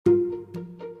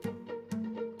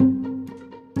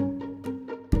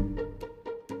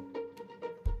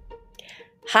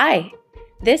Hi,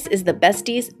 this is the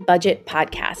Besties Budget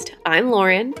Podcast. I'm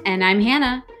Lauren. And I'm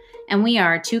Hannah. And we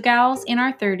are two gals in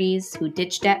our 30s who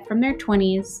ditch debt from their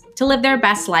 20s to live their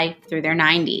best life through their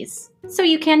 90s. So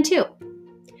you can too.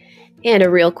 And a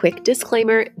real quick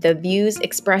disclaimer, the views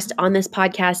expressed on this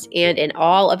podcast and in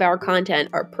all of our content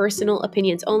are personal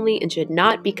opinions only and should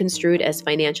not be construed as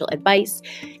financial advice.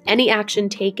 Any action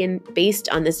taken based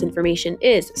on this information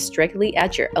is strictly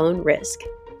at your own risk.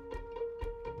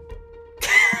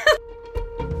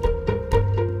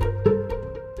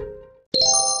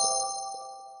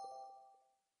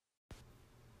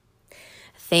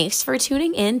 Thanks for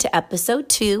tuning in to episode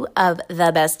 2 of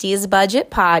the Besties Budget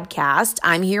Podcast.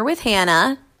 I'm here with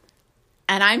Hannah.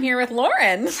 And I'm here with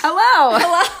Lauren. Hello.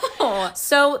 Hello.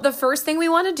 So the first thing we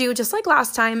want to do, just like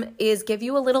last time, is give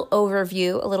you a little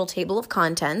overview, a little table of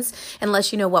contents, and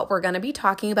let you know what we're going to be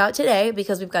talking about today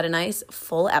because we've got a nice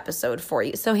full episode for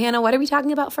you. So Hannah, what are we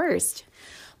talking about first?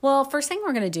 Well, first thing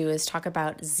we're going to do is talk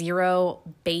about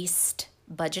zero-based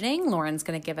budgeting. Lauren's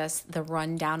going to give us the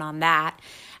rundown on that.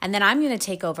 And then I'm going to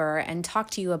take over and talk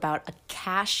to you about a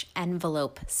cash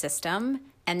envelope system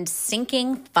and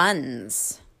sinking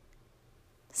funds.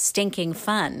 Stinking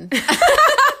fun.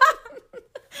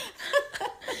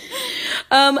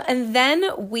 And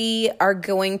then we are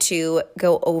going to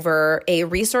go over a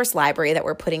resource library that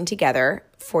we're putting together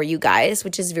for you guys,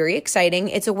 which is very exciting.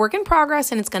 It's a work in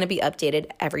progress and it's going to be updated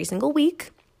every single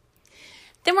week.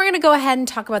 Then we're going to go ahead and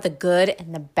talk about the good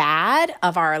and the bad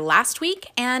of our last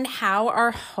week and how our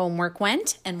homework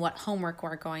went and what homework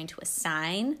we're going to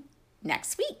assign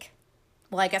next week.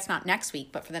 Well, I guess not next week,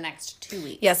 but for the next 2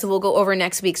 weeks. Yeah, so we'll go over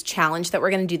next week's challenge that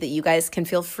we're going to do that you guys can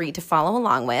feel free to follow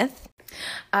along with.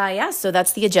 So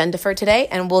that's the agenda for today,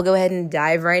 and we'll go ahead and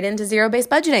dive right into zero-based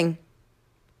budgeting.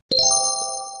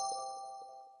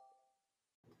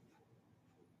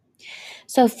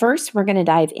 So first, we're going to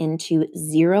dive into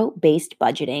zero-based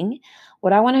budgeting.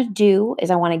 What I want to do is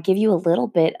I want to give you a little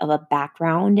bit of a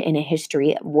background and a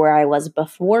history of where I was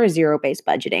before zero-based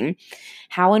budgeting,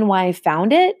 how and why I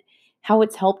found it, how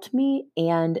it's helped me,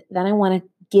 and then I want to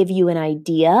give you an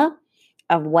idea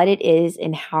of what it is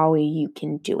and how you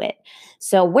can do it.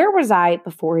 So where was I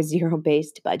before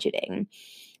zero-based budgeting?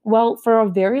 Well, for a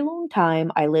very long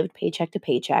time, I lived paycheck to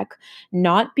paycheck,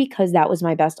 not because that was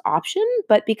my best option,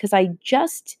 but because I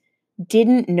just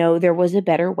didn't know there was a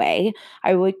better way.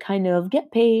 I would kind of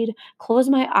get paid, close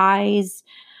my eyes,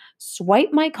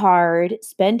 swipe my card,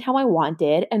 spend how I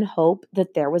wanted, and hope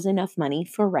that there was enough money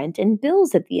for rent and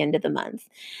bills at the end of the month.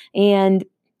 And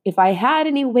if I had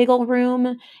any wiggle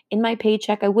room in my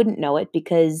paycheck, I wouldn't know it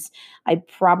because I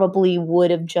probably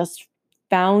would have just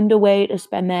found a way to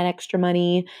spend that extra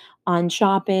money on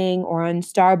shopping or on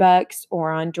Starbucks or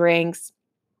on drinks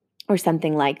or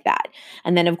something like that.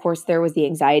 And then, of course, there was the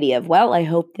anxiety of, well, I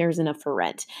hope there's enough for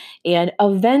rent. And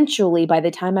eventually, by the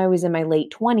time I was in my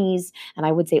late 20s, and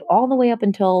I would say all the way up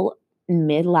until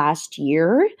mid last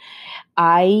year,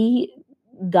 I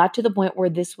got to the point where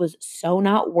this was so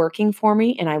not working for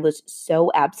me. And I was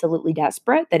so absolutely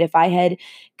desperate that if I had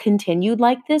continued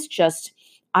like this, just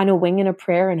on a wing and a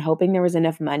prayer and hoping there was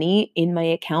enough money in my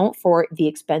account for the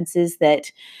expenses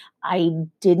that I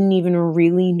didn't even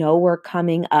really know were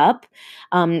coming up,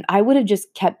 I would have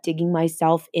just kept digging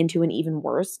myself into an even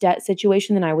worse debt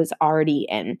situation than I was already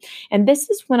in. And this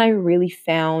is when I really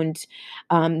found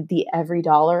the Every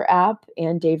Dollar app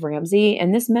and Dave Ramsey.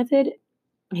 And this method,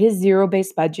 his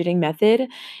zero-based budgeting method,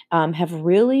 have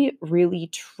really, really,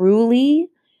 truly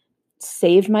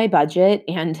saved my budget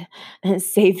and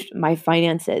saved my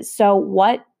finances. So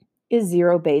what is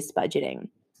zero-based budgeting?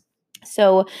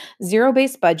 So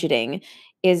zero-based budgeting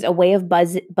is a way of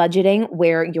budgeting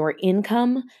where your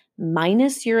income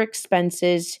minus your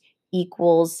expenses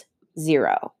equals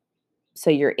zero. So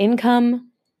your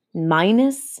income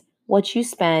minus what you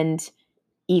spend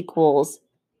equals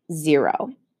zero.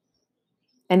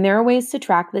 And there are ways to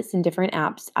track this in different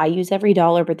apps. I use Every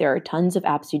Dollar, but there are tons of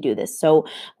apps who do this. So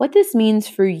what this means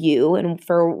for you and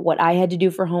for what I had to do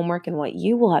for homework and what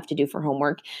you will have to do for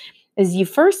homework is you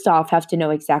first off have to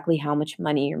know exactly how much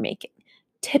money you're making.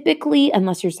 Typically,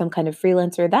 unless you're some kind of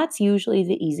freelancer, that's usually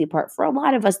the easy part. For a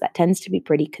lot of us, that tends to be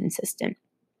pretty consistent.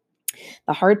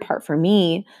 The hard part for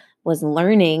me was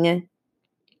learning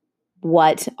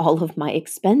what all of my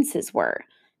expenses were,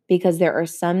 because there are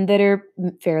some that are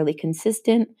fairly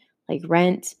consistent, like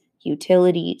rent,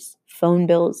 utilities, phone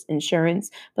bills, insurance.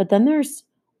 But then there's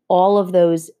all of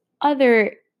those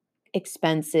other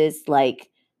expenses like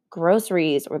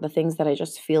groceries or the things that I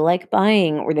just feel like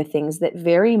buying or the things that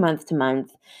vary month to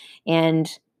month.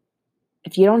 And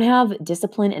if you don't have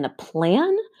discipline and a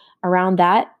plan around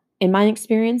that, in my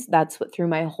experience, that's what threw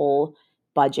my whole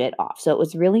budget off. So it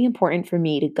was really important for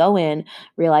me to go in,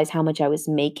 realize how much I was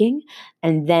making,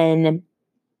 and then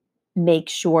make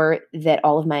sure that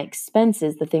all of my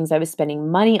expenses, the things I was spending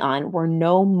money on, were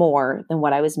no more than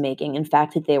what I was making. In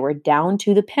fact, that they were down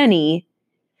to the penny,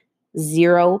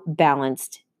 zero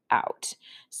balanced out.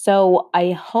 So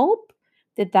I hope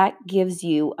that that gives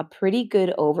you a pretty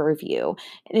good overview.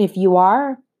 And if you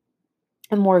are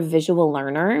a more visual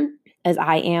learner, as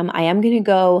I am going to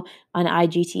go on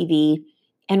IGTV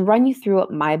and run you through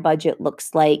what my budget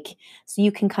looks like so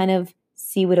you can kind of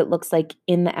see what it looks like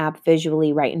in the app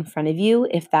visually right in front of you,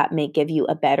 if that may give you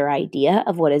a better idea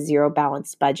of what a zero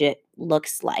balance budget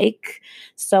looks like.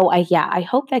 So I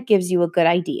hope that gives you a good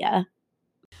idea.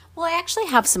 Well, I actually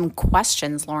have some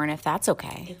questions, Lauren, if that's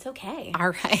okay. It's okay.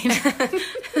 All right.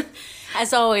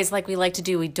 As always, like we like to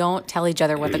do, we don't tell each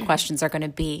other what the questions are going to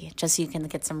be, just so you can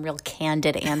get some real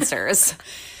candid answers.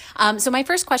 So my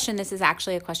first question, this is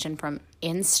actually a question from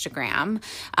Instagram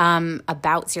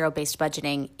about zero-based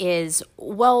budgeting is,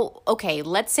 well, okay,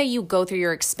 let's say you go through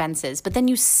your expenses, but then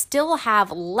you still have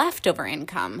leftover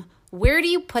income. Where do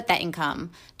you put that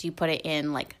income? Do you put it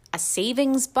in like a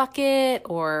savings bucket,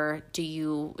 or do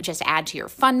you just add to your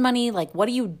fund money? Like, what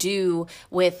do you do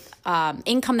with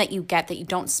income that you get that you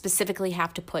don't specifically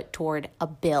have to put toward a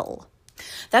bill?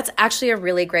 That's actually a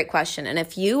really great question. And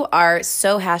if you are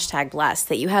so #blessed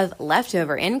that you have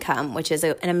leftover income, which is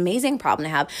an amazing problem to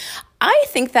have, I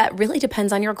think that really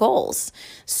depends on your goals.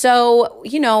 So,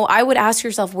 I would ask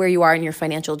yourself where you are in your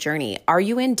financial journey. Are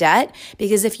you in debt?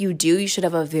 Because if you do, you should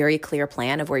have a very clear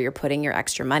plan of where you're putting your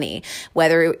extra money.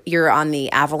 Whether you're on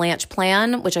the avalanche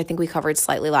plan, which I think we covered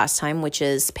slightly last time, which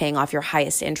is paying off your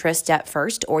highest interest debt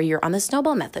first, or you're on the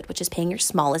snowball method, which is paying your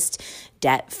smallest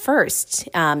debt first.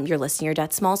 You're listing your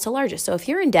debt smallest to largest. So if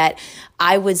you're in debt,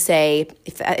 I would say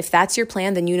if that's your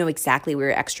plan, then you know exactly where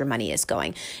your extra money is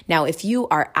going. Now, if you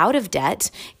are out of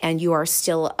debt and you are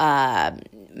still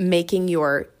making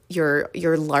your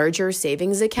larger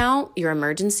savings account, your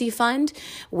emergency fund,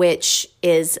 which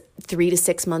is 3 to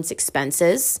 6 months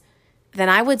expenses, then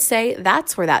I would say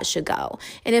that's where that should go.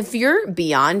 And if you're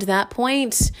beyond that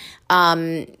point,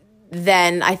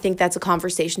 then I think that's a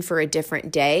conversation for a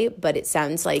different day. But it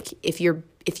sounds like if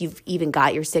you've even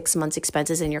got your 6 months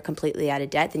expenses and you're completely out of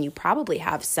debt, then you probably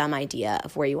have some idea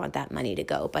of where you want that money to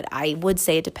go. But I would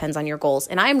say it depends on your goals.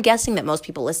 And I'm guessing that most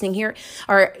people listening here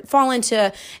fall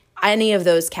into any of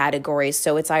those categories.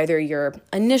 So it's either your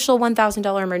initial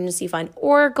 $1,000 emergency fund,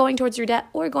 or going towards your debt,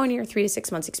 or going to your 3 to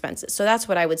 6 months expenses. So that's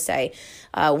what I would say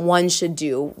one should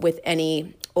do with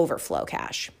any overflow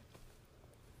cash.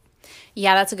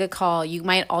 Yeah, that's a good call. You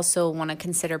might also want to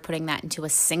consider putting that into a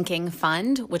sinking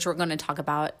fund, which we're going to talk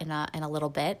about in a little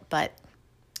bit, but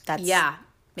that's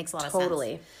makes a lot of sense.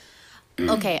 Totally.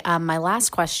 Okay, my last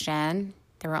question,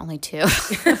 there were only two.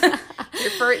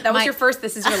 That was your first,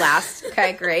 this is your last.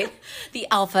 Okay, great. The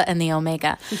alpha and the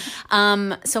omega.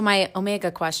 So my omega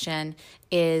question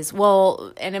is,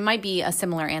 well, and it might be a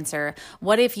similar answer.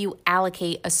 What if you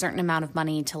allocate a certain amount of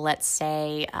money to, let's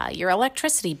say, your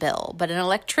electricity bill, but an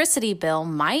electricity bill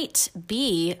might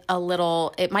be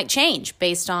it might change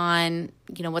based on,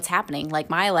 what's happening. Like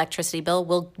my electricity bill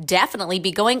will definitely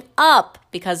be going up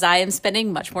because I am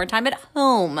spending much more time at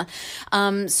home.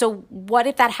 So what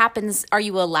if that happens? Are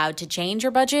you allowed to change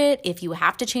your budget? If you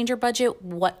have to change your budget,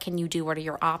 what can you do? What are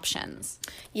your options?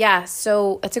 Yeah,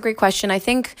 so that's a great question. I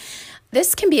think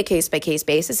this can be a case-by-case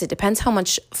basis. It depends how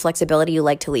much flexibility you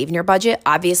like to leave in your budget.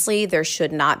 Obviously, there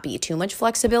should not be too much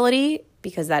flexibility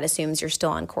because that assumes you're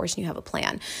still on course and you have a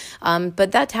plan.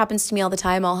 But that happens to me all the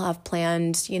time. I'll have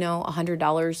planned,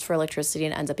 $100 for electricity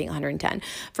and it ends up being $110.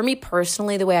 For me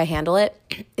personally, the way I handle it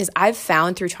is I've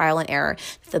found through trial and error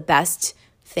the best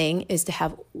thing is to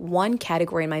have one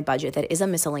category in my budget that is a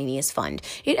miscellaneous fund.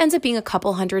 It ends up being a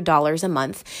couple $100s a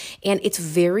month, and it's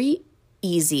very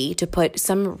easy to put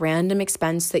some random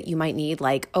expense that you might need,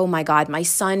 like, oh my God, my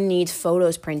son needs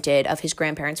photos printed of his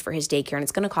grandparents for his daycare and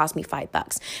it's going to cost me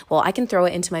 $5. Well, I can throw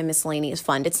it into my miscellaneous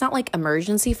fund. It's not like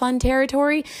emergency fund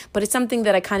territory, but it's something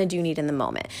that I kind of do need in the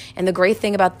moment. And the great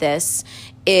thing about this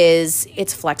is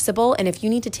it's flexible. And if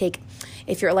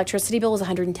your electricity bill was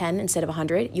 110 instead of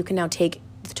 100, you can now take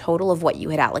the total of what you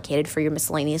had allocated for your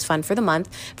miscellaneous fund for the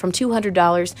month from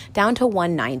 $200 down to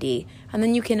 $190, and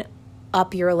then you can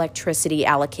up your electricity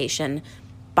allocation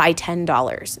by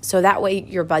 $10. So that way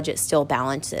your budget still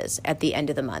balances at the end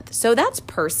of the month. So that's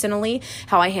personally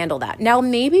how I handle that. Now,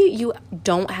 maybe you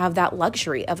don't have that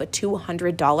luxury of a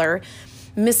 $200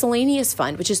 miscellaneous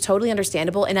fund, which is totally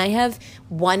understandable. And I have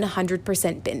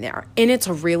 100% been there, and it's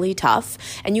really tough.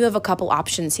 And you have a couple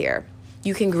options here.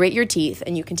 you can grit your teeth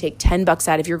and you can take $10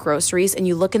 out of your groceries and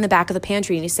you look in the back of the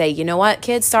pantry and you say, you know what,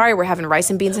 kids, sorry, we're having rice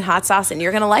and beans and hot sauce and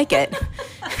you're going to like it.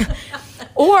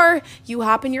 Or you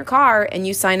hop in your car and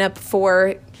you sign up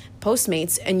for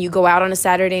Postmates and you go out on a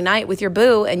Saturday night with your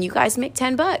boo and you guys make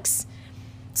 $10.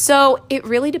 So it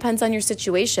really depends on your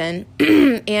situation.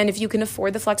 And if you can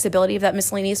afford the flexibility of that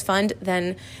miscellaneous fund,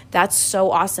 then that's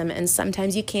so awesome. And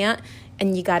sometimes you can't,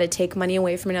 and you got to take money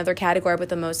away from another category. But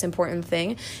the most important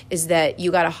thing is that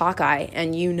you got a Hawkeye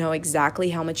and you know exactly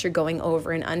how much you're going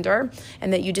over and under,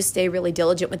 and that you just stay really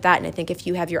diligent with that. And I think if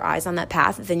you have your eyes on that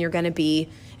path, then you're going to be,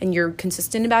 and you're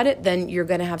consistent about it, then you're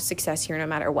going to have success here no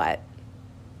matter what.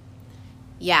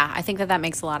 Yeah, I think that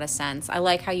makes a lot of sense. I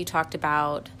like how you talked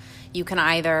about you can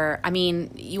either,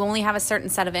 you only have a certain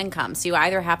set of income. So you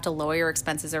either have to lower your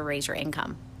expenses or raise your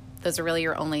income. Those are really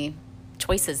your only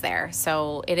choices there.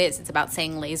 So it's about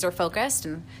staying laser focused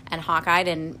and hawk-eyed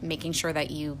and making sure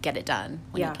that you get it done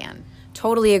when you can.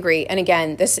 Totally agree. And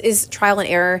again, this is trial and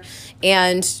error,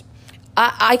 and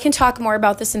I can talk more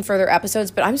about this in further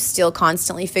episodes, but I'm still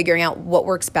constantly figuring out what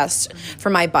works best for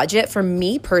my budget. For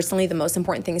me personally, the most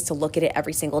important thing is to look at it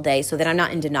every single day so that I'm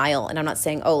not in denial and I'm not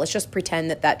saying, oh, let's just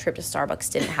pretend that trip to Starbucks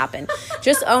didn't happen.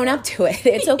 Just own up to it.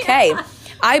 It's okay. Yeah.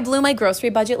 I blew my grocery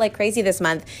budget like crazy this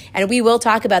month, and we will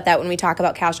talk about that when we talk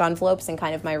about cash envelopes and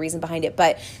kind of my reason behind it.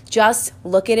 But just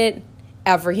look at it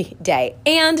every day.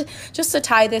 And just to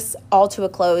tie this all to a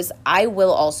close, I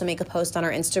will also make a post on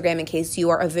our Instagram in case you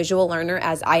are a visual learner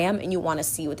as I am and you want to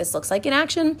see what this looks like in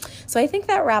action. So I think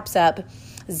that wraps up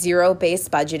zero-based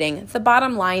budgeting. The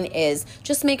bottom line is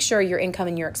just make sure your income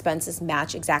and your expenses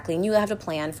match exactly, and you have a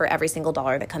plan for every single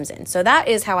dollar that comes in. So that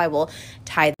is how I will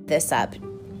tie this up.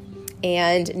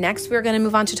 And next, we're going to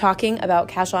move on to talking about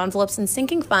cash envelopes and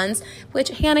sinking funds, which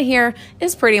Hannah here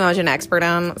is pretty much an expert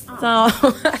on.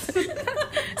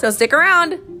 So stick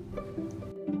around.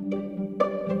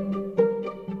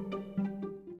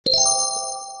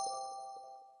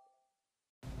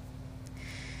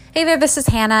 Hey there, this is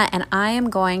Hannah, and I am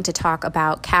going to talk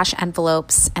about cash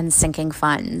envelopes and sinking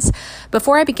funds.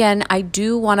 Before I begin, I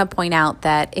do want to point out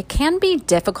that it can be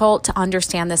difficult to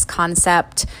understand this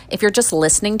concept if you're just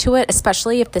listening to it,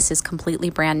 especially if this is completely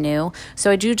brand new. So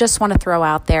I do just want to throw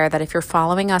out there that if you're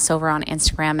following us over on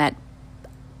Instagram at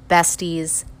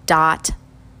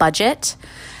besties.budget,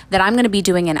 that I'm going to be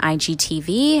doing an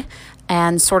IGTV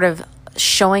and sort of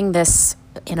showing this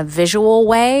in a visual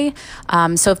way.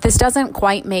 So if this doesn't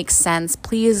quite make sense,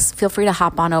 please feel free to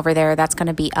hop on over there. That's going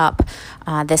to be up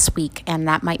this week, and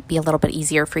that might be a little bit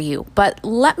easier for you. But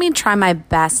let me try my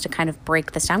best to kind of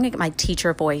break this down. I'm going to get my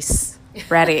teacher voice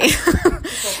ready.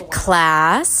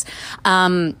 Class.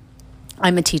 I'm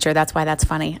a teacher. That's why that's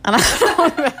funny.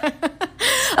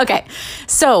 Okay,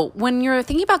 so when you're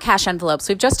thinking about cash envelopes,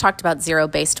 we've just talked about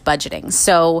zero-based budgeting.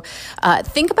 So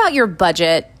think about your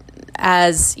budget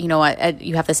as,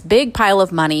 you have this big pile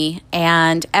of money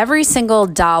and every single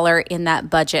dollar in that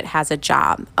budget has a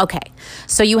job. Okay,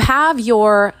 so you have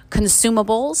your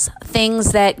consumables,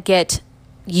 things that get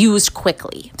used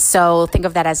quickly. So think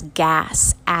of that as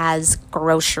gas, as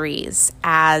groceries,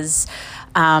 as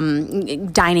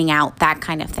dining out, that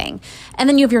kind of thing. And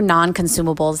then you have your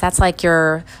non-consumables. That's like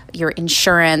your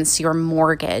insurance, your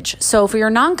mortgage. So for your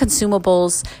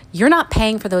non-consumables, you're not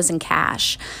paying for those in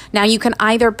cash. Now you can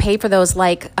either pay for those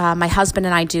like my husband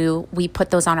and I do. We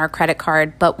put those on our credit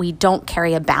card, but we don't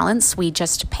carry a balance. We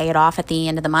just pay it off at the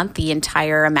end of the month, the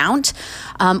entire amount.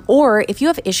 Or if you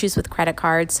have issues with credit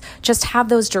cards, just have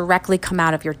those directly come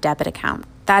out of your debit account.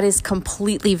 That is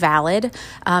completely valid,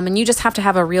 and you just have to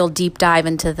have a real deep dive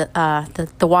into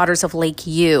the waters of Lake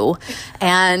U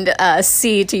and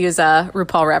see, to use a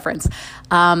RuPaul reference,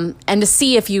 and to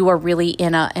see if you are really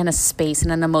in a space,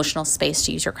 in an emotional space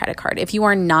to use your credit card. If you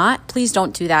are not, please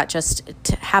don't do that. Just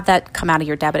to have that come out of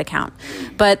your debit account.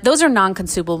 But those are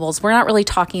non-consumables. We're not really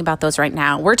talking about those right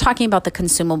now. We're talking about the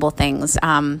consumable things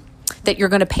that you're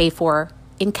going to pay for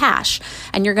in cash,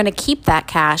 and you're going to keep that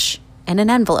cash in an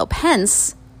envelope,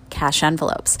 hence cash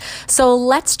envelopes. So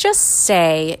let's just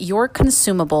say your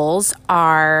consumables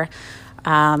are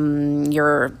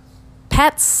your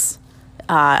pets,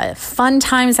 fun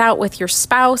times out with your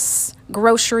spouse,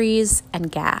 groceries, and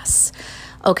gas.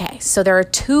 Okay, so there are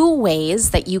two ways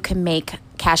that you can make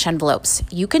cash envelopes.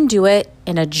 You can do it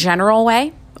in a general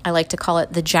way. I like to call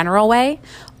it the general way,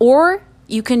 or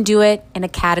you can do it in a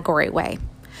category way.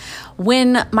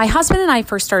 When my husband and I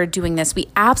first started doing this, we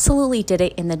absolutely did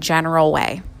it in the general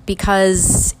way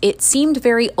because it seemed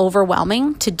very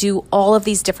overwhelming to do all of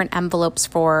these different envelopes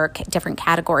for different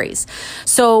categories.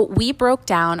 So we broke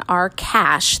down our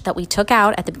cash that we took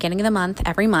out at the beginning of the month,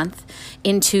 every month,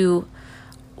 into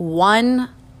one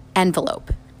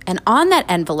envelope. And on that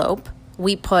envelope,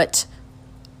 we put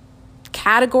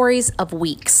categories of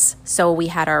weeks. So we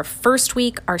had our first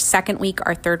week, our second week,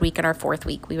 our third week, and our fourth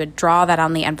week. We would draw that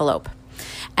on the envelope.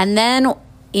 And then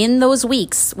in those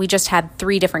weeks, we just had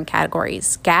 3 different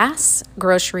categories: gas,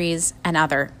 groceries, and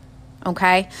other.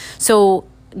 Okay? So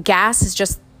gas is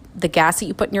just the gas that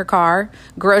you put in your car.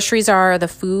 Groceries are the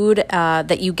food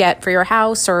that you get for your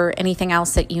house or anything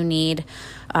else that you need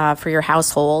for your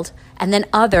household. And then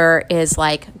other is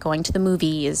like going to the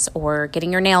movies or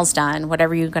getting your nails done,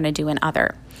 whatever you're going to do in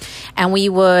other. And we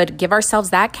would give ourselves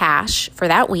that cash for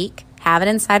that week, have it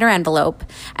inside our envelope.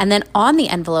 And then on the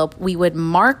envelope, we would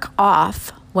mark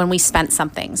off when we spent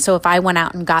something. So if I went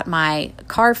out and got my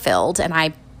car filled and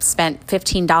I spent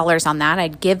 $15 on that,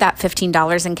 I'd give that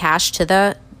 $15 in cash to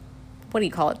the, what do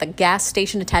you call it? The gas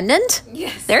station attendant?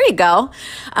 Yes. There you go.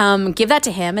 Give that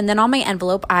to him. And then on my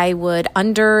envelope, I would,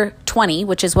 under 20,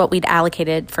 which is what we'd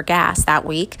allocated for gas that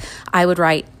week, I would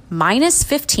write minus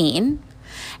 15.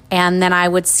 And then I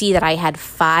would see that I had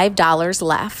 $5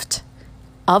 left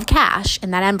of cash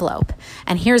in that envelope.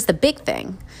 And here's the big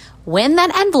thing. When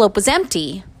that envelope was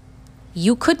empty,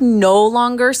 you could no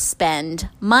longer spend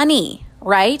money,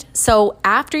 right? So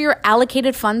after your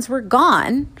allocated funds were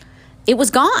gone, it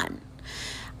was gone.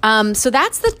 So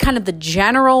that's the kind of the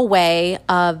general way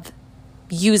of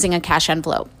using a cash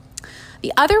envelope.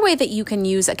 The other way that you can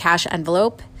use a cash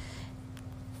envelope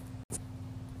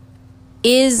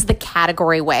is the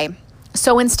category way.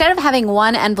 So instead of having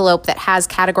one envelope that has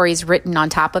categories written on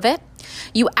top of it,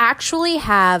 you actually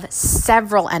have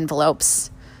several envelopes.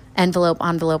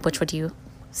 Envelope, which would you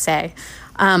say?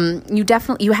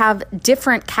 You have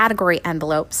different category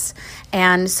envelopes.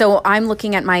 And so I'm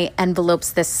looking at my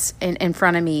envelopes in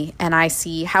front of me, and I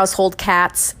see household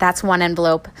cats. That's one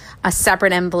envelope. A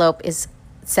separate envelope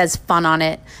says fun on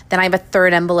it. Then I have a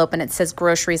third envelope and it says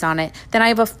groceries on it. Then I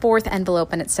have a fourth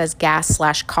envelope and it says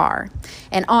gas/car.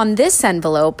 And on this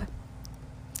envelope,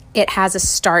 it has a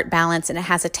start balance and it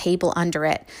has a table under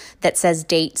it that says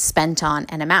date, spent on,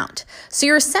 and amount. So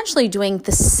you're essentially doing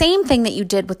the same thing that you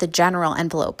did with the general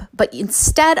envelope, but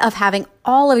instead of having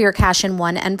all of your cash in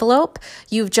one envelope,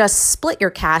 you've just split your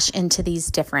cash into these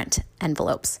different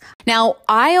envelopes. Now,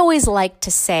 I always like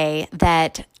to say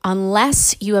that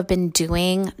unless you have been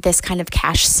doing this kind of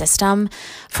cash system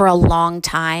for a long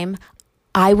time,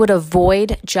 I would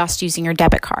avoid just using your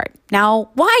debit card.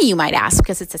 Now, why, you might ask?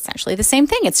 Because it's essentially the same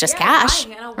thing. It's just cash.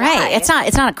 Why? Right. It's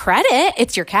not a credit.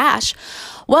 It's your cash.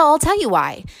 Well, I'll tell you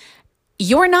why.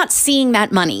 You're not seeing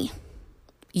that money.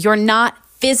 You're not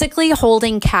physically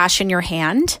holding cash in your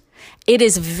hand. It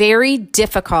is very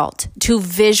difficult to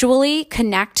visually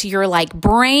connect your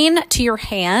brain to your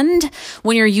hand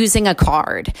when you're using a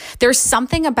card. There's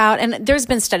something about, and there's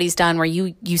been studies done where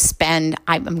you spend,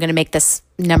 I'm going to make this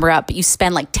number up, but you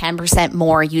spend 10%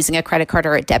 more using a credit card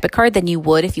or a debit card than you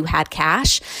would if you had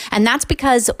cash. And that's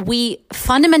because we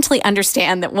fundamentally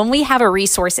understand that when we have a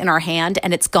resource in our hand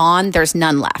and it's gone, there's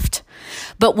none left.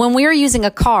 But when we're using a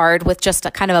card with just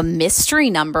a kind of a mystery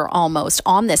number almost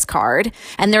on this card,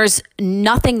 and there's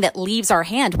nothing that leaves our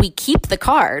hand, we keep the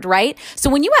card, right? So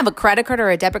when you have a credit card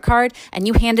or a debit card and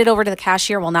you hand it over to the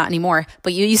cashier, well, not anymore,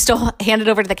 but you still hand it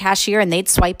over to the cashier and they'd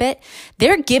swipe it,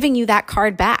 they're giving you that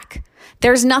card back.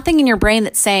 There's nothing in your brain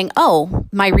that's saying, oh,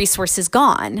 my resource is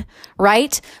gone,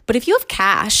 right? But if you have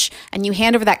cash and you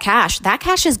hand over that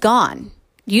cash is gone.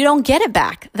 You don't get it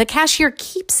back. The cashier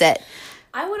keeps it.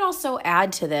 I would also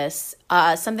add to this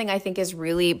something I think is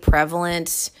really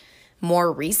prevalent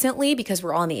more recently because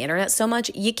we're all on the internet so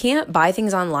much. You can't buy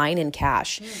things online in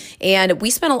cash. And I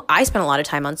spent a lot of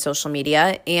time on social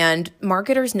media, and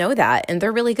marketers know that, and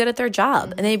they're really good at their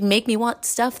job. And they make me want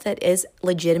stuff that is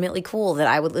legitimately cool, that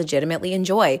I would legitimately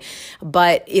enjoy.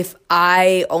 But if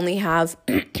I only have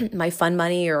my fun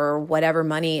money or whatever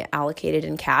money allocated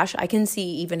in cash, I can see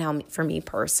even how, for me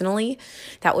personally,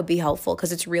 that would be helpful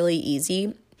because it's really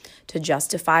easy to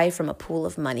justify from a pool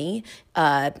of money,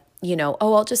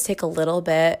 I'll just take a little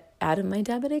bit out of my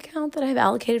debit account that I've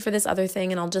allocated for this other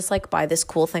thing, and I'll just buy this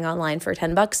cool thing online for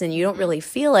 $10, and you don't really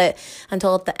feel it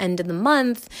until at the end of the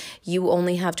month, you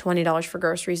only have $20 for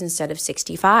groceries instead of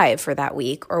 $65 for that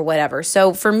week or whatever.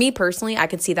 So for me personally, I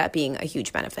could see that being a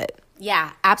huge benefit.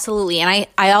 Yeah, absolutely. And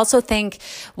I also think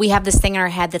we have this thing in our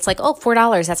head that's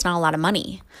 $4, that's not a lot of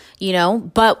money,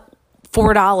 but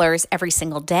 $4 every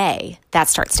single day, that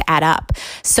starts to add up.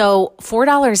 So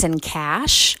 $4 in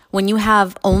cash, when you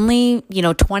have only,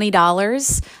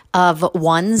 $20 of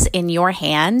ones in your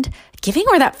hand, giving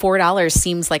her that $4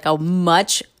 seems like a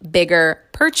much bigger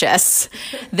purchase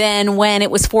than when it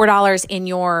was $4 in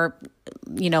your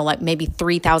like maybe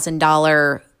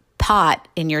 $3,000 pot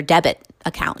in your debit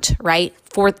account, right?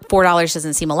 $4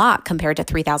 doesn't seem a lot compared to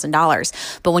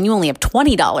 $3,000. But when you only have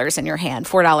 $20 in your hand,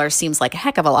 $4 seems like a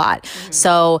heck of a lot. Mm-hmm.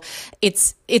 So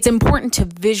it's important to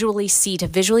visually see, to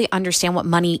visually understand what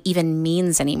money even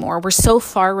means anymore. We're so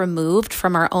far removed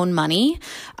from our own money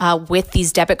with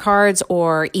these debit cards,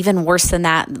 or even worse than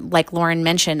that, like Lauren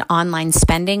mentioned, online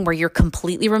spending, where you're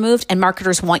completely removed, and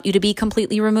marketers want you to be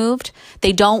completely removed.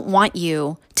 They don't want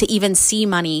you to even see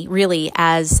money really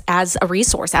as a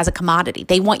resource, as a commodity.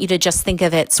 They want you to just think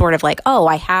of it sort of like, oh,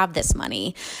 I have this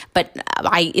money, but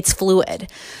it's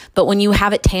fluid. But when you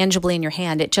have it tangibly in your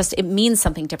hand, it means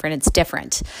something different. It's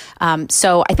different.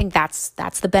 So I think that's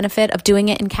the benefit of doing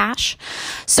it in cash.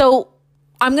 So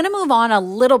I'm going to move on a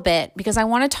little bit because I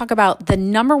want to talk about the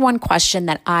number one question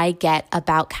that I get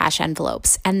about cash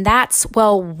envelopes. And that's,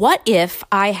 well, what if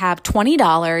I have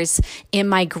 $20 in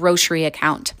my grocery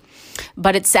account,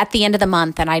 but it's at the end of the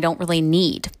month and I don't really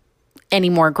need any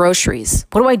more groceries?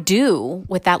 What do I do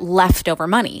with that leftover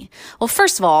money? Well,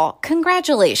 first of all,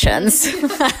 congratulations. You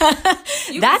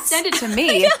can send it to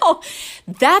me.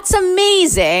 That's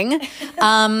amazing.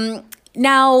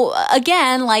 Now,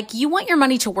 again, like, you want your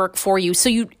money to work for you. So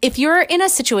if you're in a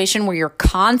situation where you're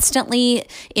constantly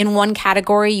in one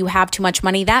category, you have too much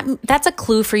money, that's a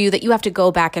clue for you that you have to go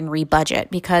back and rebudget,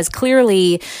 because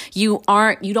clearly you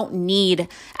don't need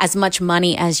as much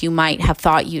money as you might have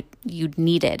thought you'd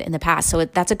needed in the past. So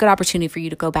that's a good opportunity for you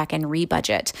to go back and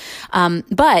rebudget.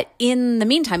 But in the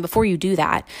meantime, before you do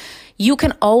that, you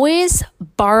can always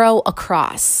borrow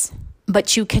across,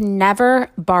 but you can never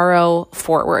borrow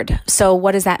forward. So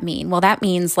what does that mean? Well, that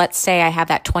means, let's say I have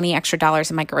that $20 extra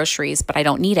in my groceries, but I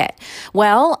don't need it.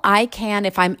 Well, I can,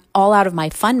 if I'm all out of my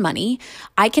fund money,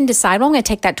 I can decide, well, I'm going to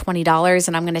take that $20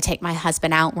 and I'm going to take my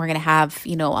husband out and we're going to have,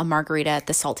 a margarita at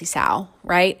the Salty Sow,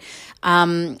 right?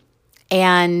 And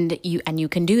you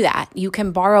can do that. You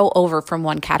can borrow over from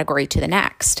one category to the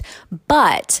next.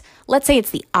 But let's say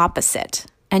it's the opposite,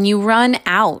 and you run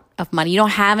out of money. You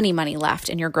don't have any money left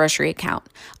in your grocery account.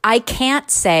 I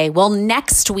can't say, well,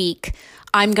 next week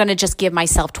I'm going to just give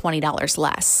myself $20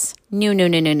 less. No.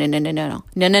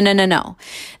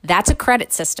 That's a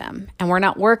credit system, and we're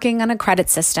not working on a credit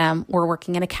system. We're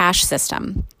working in a cash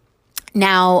system.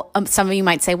 Now, some of you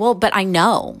might say, well, but I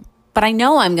know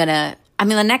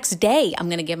the next day I'm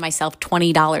going to give myself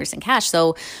 $20 in cash.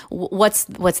 So what's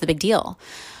the big deal?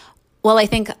 Well,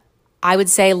 I would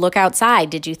say, look outside.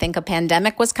 Did you think a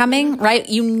pandemic was coming, right?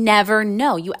 You never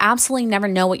know. You absolutely never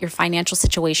know what your financial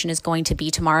situation is going to be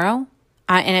tomorrow.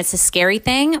 And it's a scary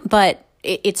thing, but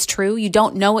it's true. You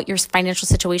don't know what your financial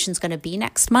situation is going to be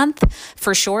next month,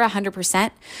 for sure, 100%.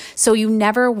 So you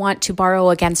never want to borrow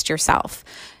against yourself.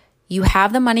 You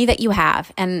have the money that you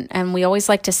have. And we always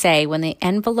like to say, when the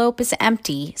envelope is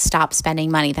empty, stop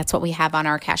spending money. That's what we have on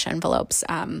our cash envelopes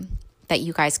that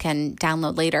you guys can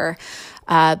download later.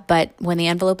 But when the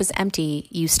envelope is empty,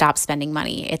 you stop spending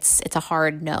money. It's a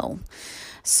hard no.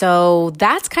 So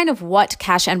that's kind of what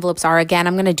cash envelopes are. Again,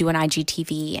 I'm going to do an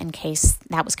IGTV in case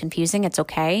that was confusing. It's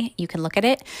okay. You can look at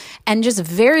it. And just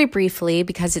very briefly,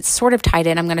 because it's sort of tied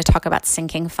in, I'm going to talk about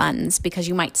sinking funds, because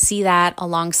you might see that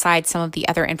alongside some of the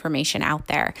other information out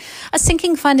there. A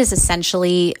sinking fund is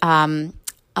essentially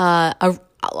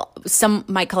some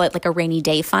might call it like a rainy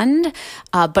day fund,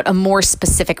 but a more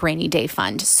specific rainy day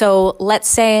fund. So let's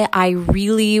say I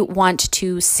really want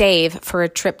to save for a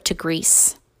trip to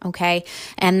Greece, okay?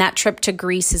 And that trip to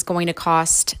Greece is going to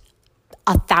cost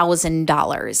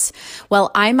 $1,000.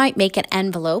 Well, I might make an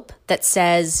envelope that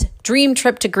says dream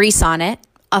trip to Greece on it,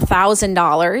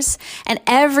 $1,000. And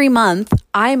every month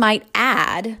I might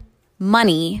add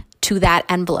money to that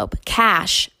envelope,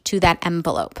 cash to that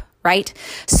envelope, right?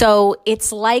 So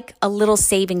it's like a little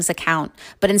savings account,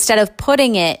 but instead of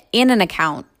putting it in an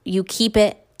account, you keep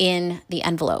it in the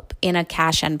envelope, in a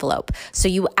cash envelope. So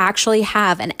you actually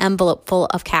have an envelope full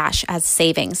of cash as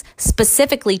savings,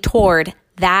 specifically toward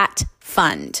that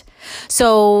fund.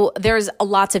 So there's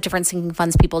lots of different sinking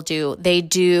funds people do. They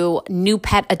do new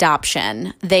pet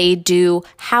adoption. They do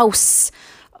house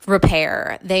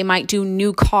repair. They might do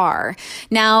new car.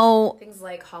 Now, things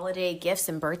like holiday gifts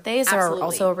and birthdays absolutely are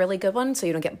also a really good one. So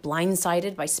you don't get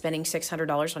blindsided by spending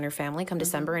 $600 on your family come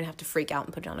December and have to freak out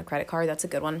and put it on a credit card. That's a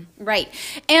good one. Right.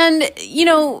 And,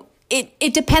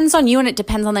 it depends on you, and it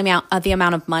depends on the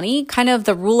amount of money. Kind of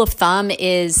the rule of thumb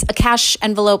is a cash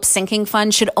envelope sinking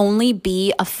fund should only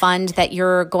be a fund that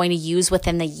you're going to use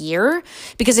within the year.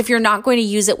 Because if you're not going to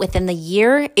use it within the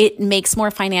year, it makes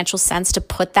more financial sense to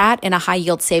put that in a high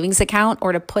yield savings account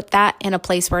or to put that in a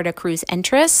place where it accrues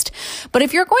interest. But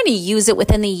if you're going to use it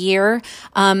within the year,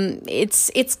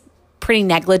 it's pretty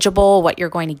negligible what you're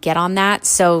going to get on that.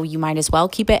 So you might as well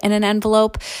keep it in an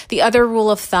envelope. The other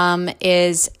rule of thumb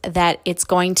is that it's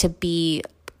going to be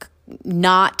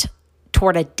not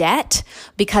toward a debt,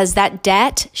 because that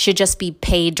debt should just be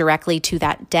paid directly to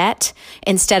that debt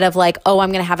instead of like, oh,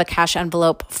 I'm going to have a cash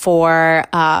envelope for,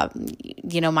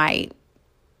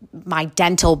 my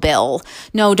dental bill.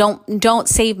 No, don't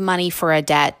save money for a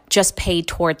debt. Just pay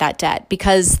toward that debt,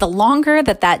 because the longer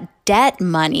that debt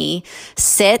money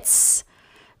sits,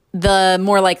 the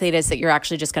more likely it is that you're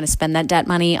actually just going to spend that debt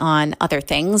money on other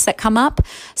things that come up.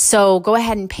 So go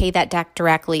ahead and pay that debt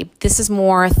directly. This is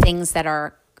more things that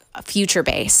are future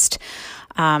based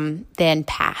than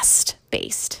past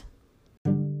based.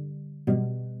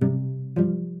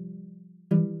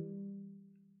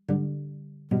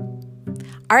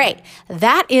 All right,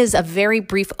 that is a very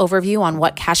brief overview on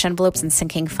what cash envelopes and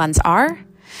sinking funds are.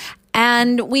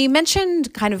 And we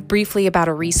mentioned kind of briefly about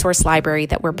a resource library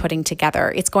that we're putting together.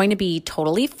 It's going to be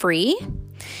totally free,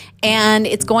 and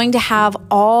it's going to have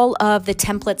all of the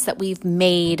templates that we've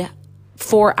made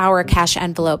for our cash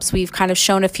envelopes. We've kind of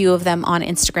shown a few of them on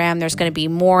Instagram. There's going to be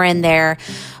more in there.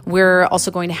 We're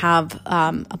also going to have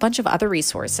a bunch of other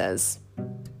resources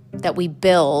that we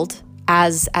build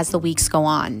as the weeks go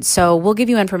on. So we'll give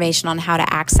you information on how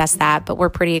to access that, but we're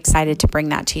pretty excited to bring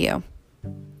that to you.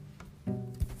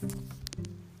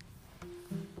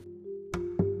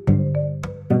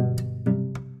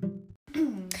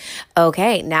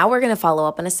 Okay, now we're going to follow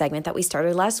up on a segment that we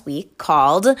started last week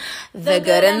called The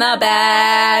Good and the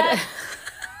Bad.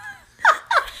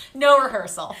 No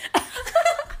rehearsal.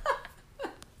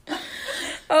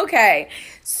 Okay,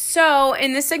 so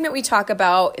in this segment we talk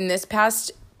about, in this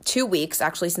past 2 weeks,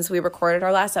 actually, since we recorded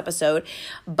our last episode,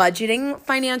 budgeting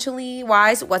financially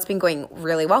wise, what's been going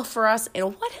really well for us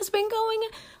and what has been going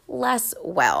less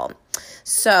well.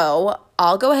 So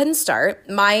I'll go ahead and start.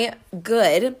 My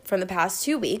good from the past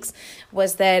 2 weeks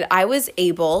was that I was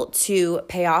able to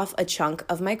pay off a chunk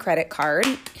of my credit card.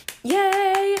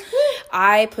 Yay!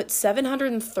 I put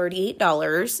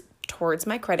 $738 towards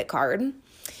my credit card,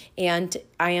 and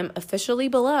I am officially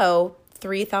below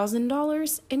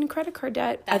 $3,000 in credit card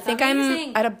debt. That's I think amazing.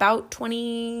 I'm at about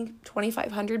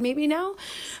 $2,500 maybe now,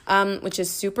 which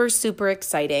is super, super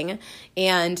exciting.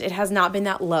 And it has not been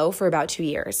that low for about 2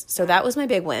 years. So that was my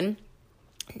big win.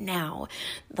 Now,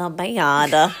 the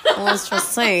bad, let's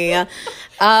just say,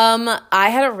 I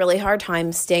had a really hard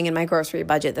time staying in my grocery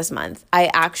budget this month.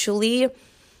 I actually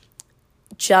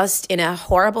just, in a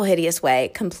horrible, hideous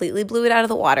way, completely blew it out of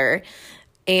the water.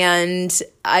 And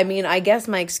I mean, I guess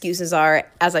my excuses are,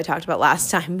 as I talked about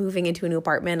last time, moving into a new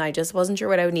apartment, I just wasn't sure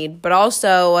what I would need. But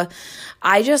also,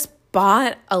 I just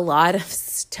bought a lot of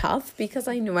stuff because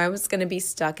I knew I was going to be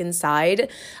stuck inside.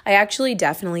 I actually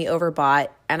definitely overbought,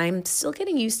 and I'm still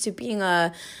getting used to being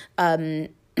a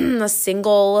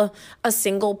single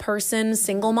person,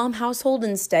 single mom household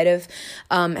instead of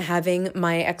having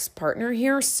my ex-partner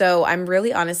here. So I'm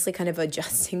really honestly kind of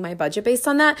adjusting my budget based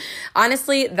on that.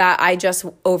 Honestly, that I just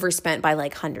overspent by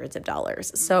like hundreds of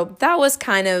dollars. So that was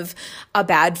kind of a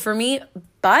bad for me.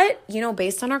 But,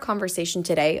 based on our conversation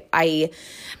today,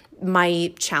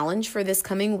 my challenge for this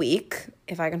coming week,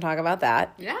 if I can talk about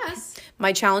that. Yes.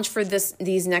 My challenge for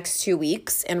these next 2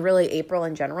 weeks, and really April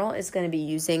in general, is going to be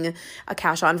using a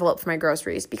cash envelope for my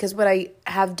groceries. Because what I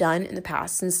have done in the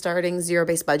past since starting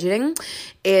zero-based budgeting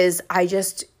is I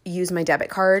just use my debit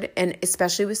card, and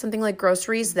especially with something like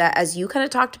groceries that, as you kind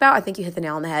of talked about, I think you hit the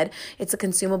nail on the head. It's a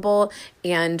consumable,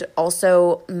 and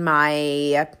also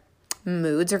my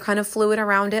moods are kind of fluid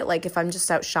around it. Like if I'm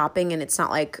just out shopping and it's not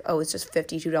like, oh, it's just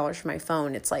 $52 for my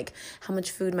phone. It's like, how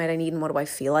much food might I need and what do I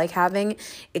feel like having?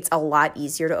 It's a lot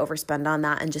easier to overspend on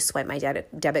that and just swipe my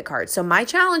debit card. So my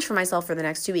challenge for myself for the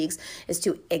next 2 weeks is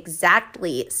to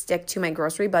exactly stick to my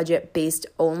grocery budget based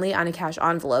only on a cash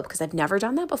envelope, because I've never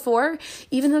done that before,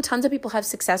 even though tons of people have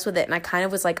success with it. And I kind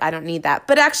of was like, I don't need that.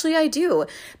 But actually I do,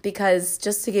 because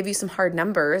just to give you some hard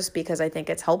numbers, because I think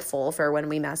it's helpful for when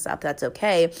we mess up, that's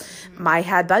okay. I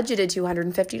had budgeted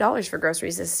 $250 for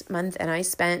groceries this month, and I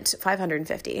spent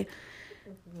 $550.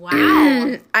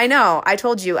 Wow. I know. I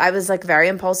told you I was like very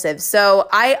impulsive. So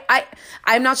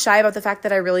I'm not shy about the fact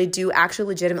that I really do actually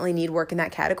legitimately need work in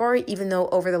that category, even though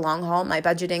over the long haul, my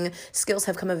budgeting skills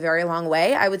have come a very long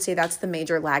way. I would say that's the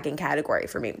major lagging category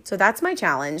for me. So that's my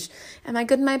challenge. Am I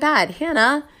good and my bad?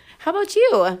 Hannah, how about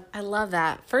you? I love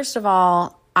that. First of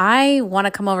all, I want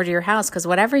to come over to your house because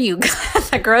whatever you got at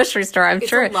the grocery store, I'm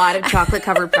sure. It's a lot of chocolate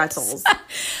covered pretzels.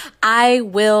 I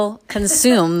will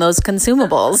consume those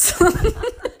consumables.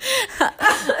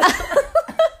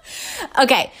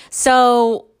 Okay,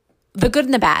 so the good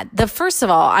and the bad. The first of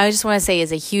all, I just want to say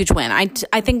is a huge win. I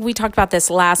think we talked about this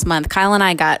last month. Kyle and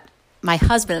I got, my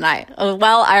husband and I,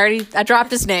 I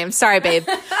dropped his name. Sorry, babe.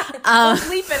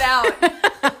 Bleep it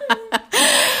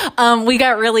out. We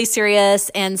got really serious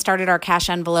and started our cash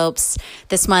envelopes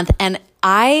this month. And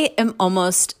I'm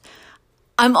almost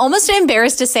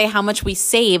embarrassed to say how much we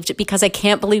saved because I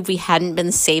can't believe we hadn't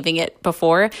been saving it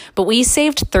before, but we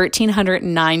saved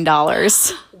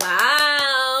 $1,309.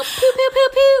 Wow. Pew, pew, pew,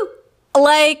 pew.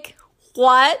 Like,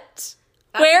 what?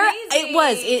 That's Where?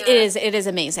 amazing. It is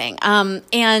amazing.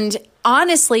 And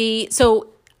honestly, so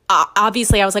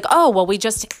obviously I was like, oh, well, we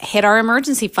just hit our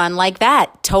emergency fund like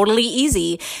that. Totally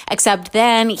easy. Except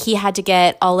then he had to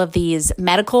get all of these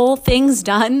medical things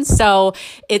done. So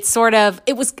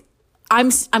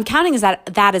I'm counting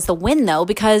that as the win though,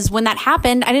 because when that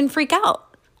happened, I didn't freak out.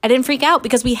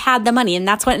 Because we had the money, and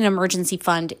that's what an emergency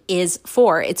fund is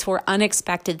for. It's for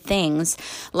unexpected things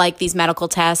like these medical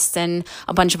tests and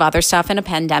a bunch of other stuff in a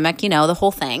pandemic, the whole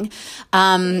thing.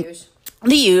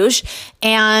 The huge.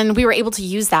 And we were able to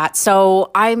use that.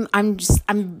 So I'm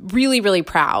really, really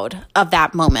proud of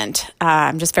that moment.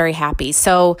 I'm just very happy.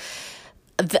 So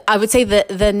I would say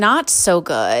the not so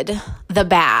good, the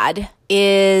bad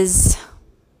is,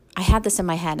 I had this in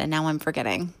my head and now I'm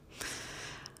forgetting.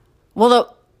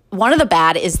 Well, one of the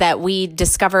bad is that we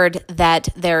discovered that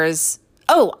there's,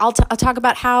 I'll talk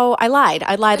about how I lied.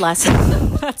 I lied last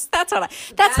time. That's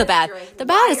the bad. The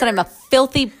bad is that I'm a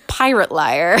filthy pirate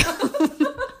liar.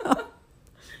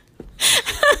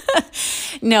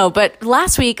 No, but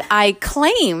last week I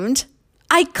claimed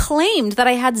that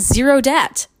I had zero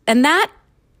debt, and that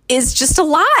is just a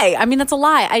lie. I mean, that's a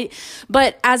lie.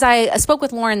 But as I spoke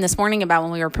with Lauren this morning about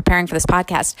when we were preparing for this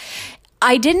podcast,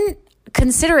 I didn't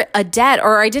consider it a debt,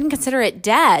 or I didn't consider it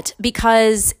debt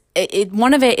because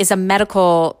one of it is a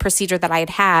medical procedure that I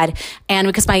had, and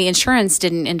because my insurance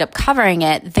didn't end up covering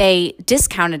it, they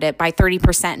discounted it by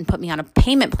 30% and put me on a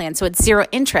payment plan, so it's zero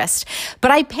interest.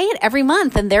 But I pay it every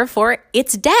month, and therefore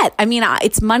it's debt. I mean,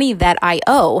 it's money that I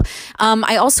owe.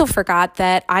 I also forgot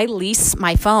that I lease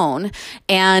my phone,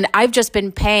 and I've just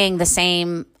been paying the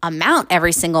same amount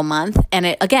every single month, and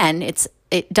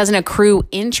it doesn't accrue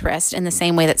interest in the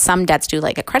same way that some debts do,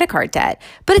 like a credit card debt,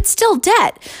 but it's still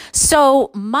debt.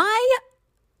 So my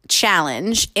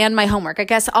challenge and my homework, I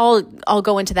guess I'll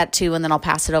go into that too, and then I'll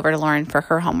pass it over to Lauren for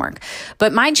her homework.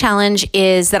 But my challenge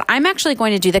is that I'm actually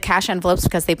going to do the cash envelopes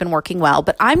because they've been working well,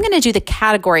 but I'm going to do the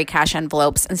category cash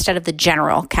envelopes instead of the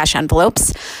general cash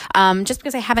envelopes, just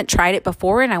because I haven't tried it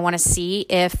before, and I want to see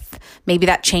if maybe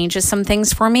that changes some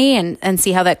things for me and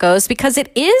see how that goes, because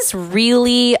it is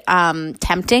really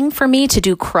tempting for me to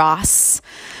do cross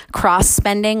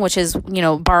spending, which is,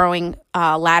 borrowing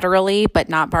laterally, but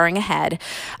not borrowing ahead.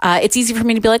 It's easy for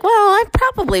me to be like, well, I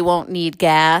probably won't need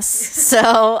gas,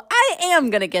 so I am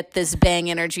going to get this Bang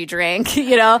energy drink,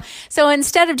 So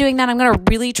instead of doing that, I'm going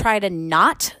to really try to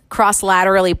not cross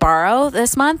laterally borrow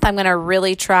this month. I'm going to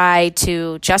really try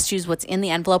to just use what's in the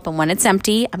envelope, and when it's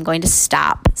empty, I'm going to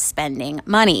stop spending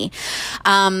money.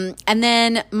 And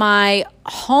then my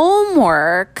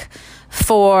homework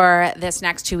for this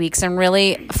next 2 weeks, and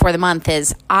really for the month,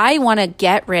 is I want to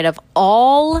get rid of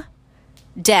all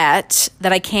debt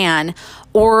that I can,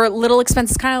 or little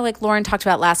expenses, kind of like Lauren talked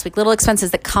about last week, little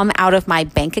expenses that come out of my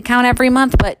bank account every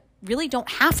month, but really don't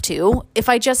have to if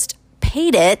I just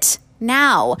paid it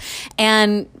now.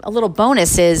 And a little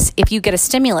bonus is, if you get a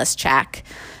stimulus check,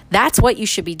 that's what you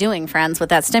should be doing, friends, with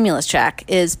that stimulus check,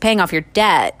 is paying off your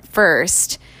debt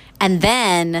first and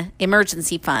then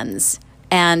emergency funds,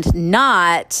 and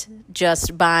not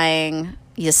just buying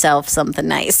yourself something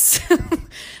nice.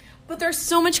 But there's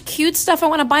so much cute stuff I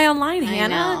want to buy online,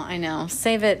 Hannah. I know.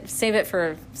 Save it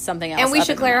for something else. And we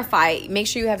should clarify, make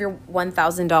sure you have your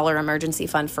 $1,000 emergency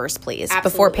fund first, please, Absolutely.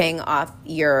 before paying off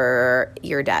your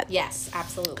debt. Yes,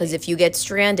 absolutely. Because if you get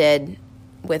stranded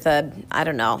with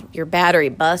your battery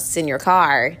busts in your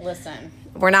car, listen,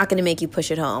 we're not going to make you push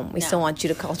it home. We still want you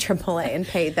to call AAA and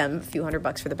pay them a few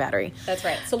 $100 for the battery. That's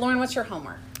right. So Lauren, what's your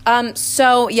homework?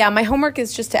 My homework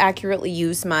is just to accurately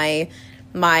use my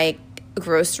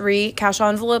grocery cash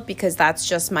envelope, because that's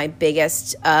just my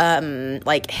biggest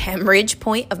hemorrhage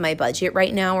point of my budget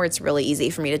right now, where it's really easy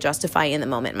for me to justify in the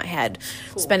moment in my head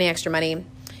spending extra money.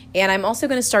 And I'm also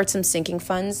going to start some sinking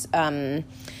funds,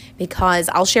 because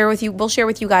we'll share with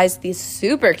you guys these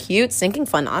super cute sinking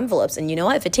fund envelopes. And you know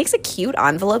what? If it takes a cute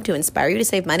envelope to inspire you to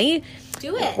save money,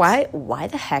 do it. Why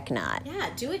the heck not?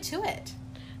 Yeah, do it to it.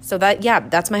 So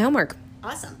that's my homework.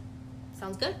 Awesome.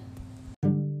 Sounds good.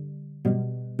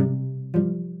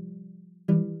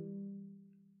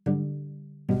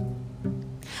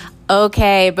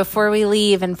 Okay, before we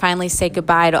leave and finally say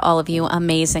goodbye to all of you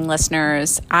amazing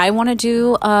listeners, I want to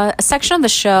do a section of the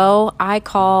show I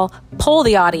call Poll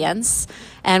the Audience.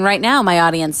 And right now, my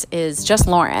audience is just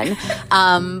Lauren.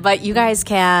 But you guys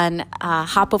can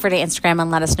hop over to Instagram and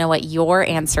let us know what your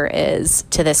answer is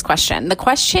to this question. The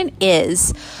question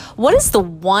is, what is the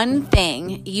one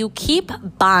thing you keep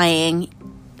buying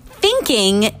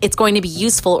thinking it's going to be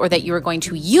useful or that you are going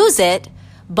to use it,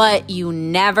 but you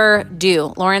never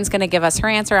do? Lauren's going to give us her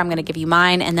answer. I'm going to give you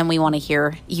mine. And then we want to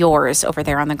hear yours over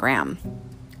there on the gram.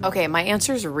 Okay, my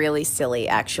answer is really silly,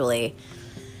 actually.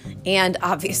 And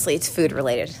obviously it's food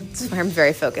related. That's why I'm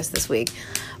very focused this week.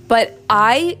 But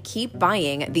I keep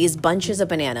buying these bunches of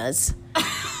bananas.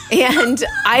 And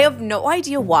I have no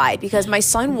idea why, because my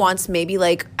son wants maybe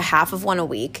like half of one a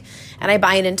week. And I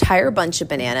buy an entire bunch of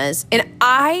bananas. And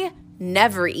I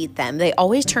never eat them. They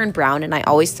always turn brown and I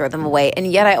always throw them away.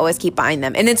 And yet I always keep buying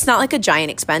them. And it's not like a giant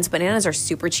expense. Bananas are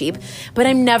super cheap, but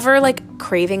I'm never like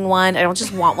craving one. I don't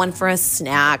just want one for a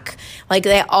snack. Like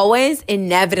they always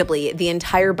inevitably, the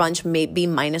entire bunch, maybe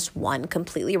minus one,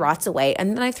 completely rots away.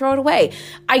 And then I throw it away.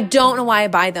 I don't know why I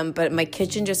buy them, but my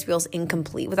kitchen just feels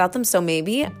incomplete without them. So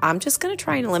maybe I'm just going to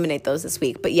try and eliminate those this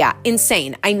week. But yeah,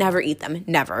 insane. I never eat them.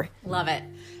 Never. Love it.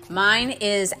 Mine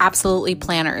is absolutely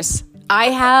planners.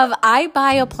 I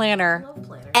buy a planner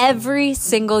every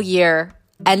single year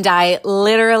and I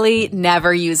literally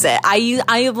never use it.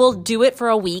 I will do it for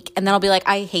a week and then I'll be like,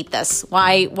 I hate this.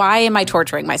 Why am I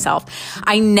torturing myself?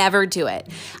 I never do it.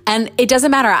 And it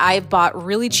doesn't matter. I've bought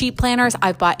really cheap planners.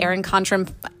 I've bought Erin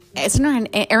Condren. Isn't there an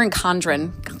Erin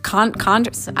Condren?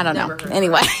 I don't know.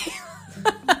 Anyway.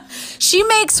 She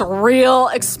makes real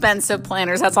expensive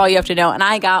planners. That's all you have to know. And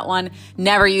I got one,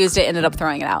 never used it, ended up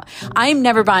throwing it out. I'm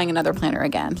never buying another planner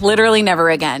again. Literally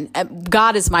never again.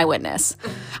 God is my witness.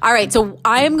 All right. So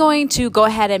I am going to go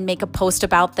ahead and make a post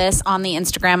about this on the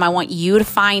Instagram. I want you to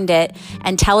find it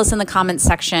and tell us in the comments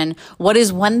section, what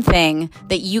is one thing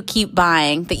that you keep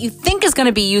buying that you think is going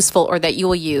to be useful or that you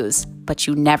will use, but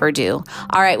you never do.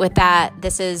 All right, with that,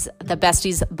 this is the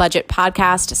Besties Budget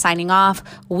Podcast signing off.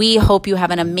 We hope you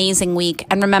have an amazing week.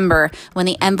 And remember, when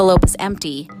the envelope is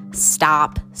empty,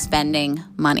 stop spending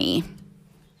money.